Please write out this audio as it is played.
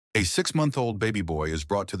A 6-month-old baby boy is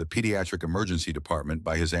brought to the pediatric emergency department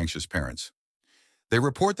by his anxious parents. They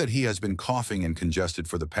report that he has been coughing and congested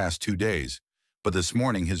for the past 2 days, but this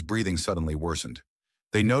morning his breathing suddenly worsened.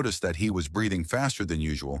 They noticed that he was breathing faster than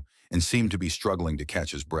usual and seemed to be struggling to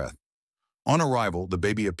catch his breath. On arrival, the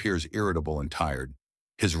baby appears irritable and tired.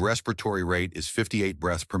 His respiratory rate is 58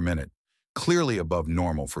 breaths per minute, clearly above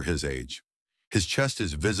normal for his age. His chest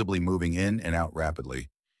is visibly moving in and out rapidly,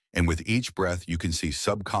 and with each breath you can see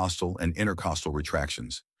subcostal and intercostal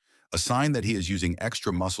retractions, a sign that he is using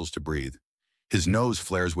extra muscles to breathe. His nose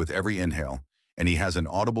flares with every inhale, and he has an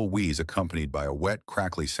audible wheeze accompanied by a wet,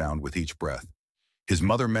 crackly sound with each breath. His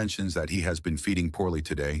mother mentions that he has been feeding poorly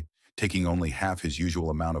today, taking only half his usual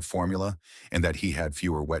amount of formula, and that he had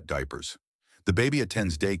fewer wet diapers. The baby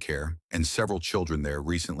attends daycare, and several children there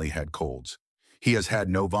recently had colds. He has had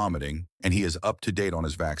no vomiting, and he is up to date on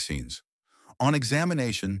his vaccines. On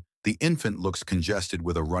examination, the infant looks congested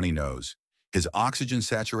with a runny nose. His oxygen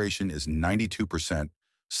saturation is 92%,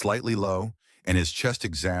 slightly low, and his chest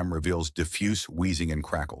exam reveals diffuse wheezing and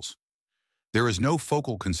crackles. There is no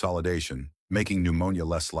focal consolidation, making pneumonia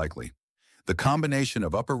less likely. The combination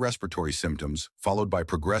of upper respiratory symptoms, followed by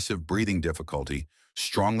progressive breathing difficulty,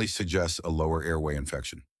 strongly suggests a lower airway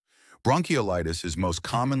infection. Bronchiolitis is most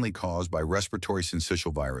commonly caused by respiratory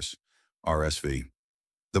syncytial virus, RSV.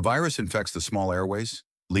 The virus infects the small airways,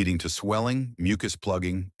 leading to swelling, mucus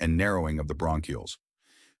plugging, and narrowing of the bronchioles.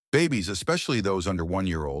 Babies, especially those under 1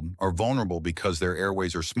 year old, are vulnerable because their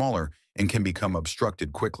airways are smaller and can become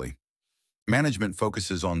obstructed quickly. Management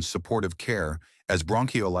focuses on supportive care as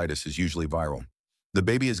bronchiolitis is usually viral. The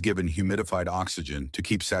baby is given humidified oxygen to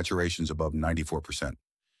keep saturations above 94%.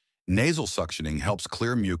 Nasal suctioning helps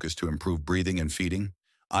clear mucus to improve breathing and feeding.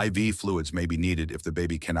 IV fluids may be needed if the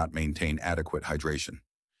baby cannot maintain adequate hydration.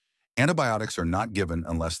 Antibiotics are not given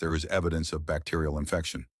unless there is evidence of bacterial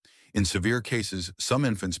infection. In severe cases, some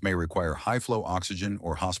infants may require high-flow oxygen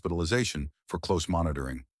or hospitalization for close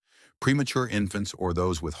monitoring. Premature infants or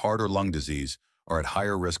those with heart or lung disease are at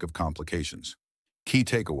higher risk of complications. Key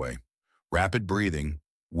takeaway: rapid breathing,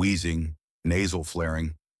 wheezing, nasal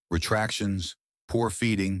flaring, retractions, poor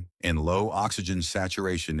feeding, and low oxygen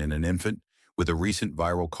saturation in an infant with a recent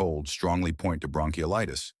viral cold strongly point to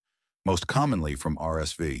bronchiolitis, most commonly from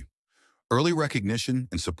RSV. Early recognition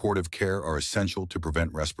and supportive care are essential to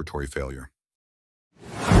prevent respiratory failure.